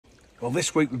Well,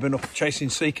 this week we've been up chasing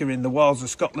Sika in the wilds of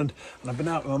Scotland, and I've been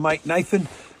out with my mate Nathan,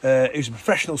 who's a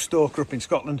professional stalker up in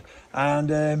Scotland,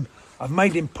 and I've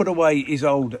made him put away his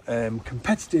old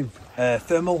competitive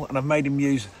thermal, and I've made him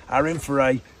use our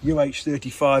Infiray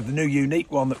UH35, the new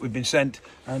unique one that we've been sent.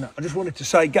 And I just wanted to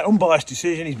say, get unbiased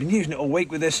decision. He's been using it all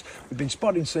week with us. We've been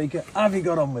spotting Sika. How have you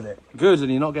got on with it? Good,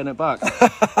 and you're not getting it back.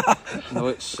 No,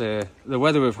 it's the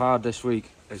weather we've had this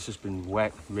week. It's just been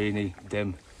wet, rainy,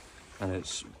 dim, and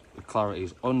the clarity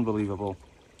is unbelievable.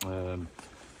 And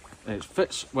it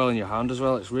fits well in your hand as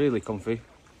well. It's really comfy.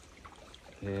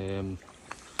 No,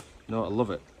 I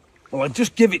love it. Well, I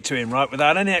just give it to him, right,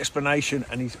 without any explanation,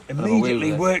 and he's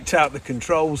immediately worked out the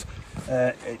controls.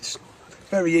 It's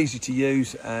very easy to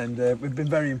use, and we've been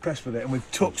very impressed with it, and we've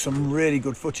took some really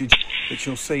good footage, which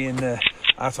you'll see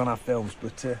out on our films.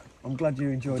 But I'm glad you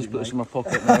enjoyed it, mate. Just put this in my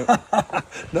pocket now.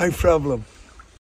 No problem.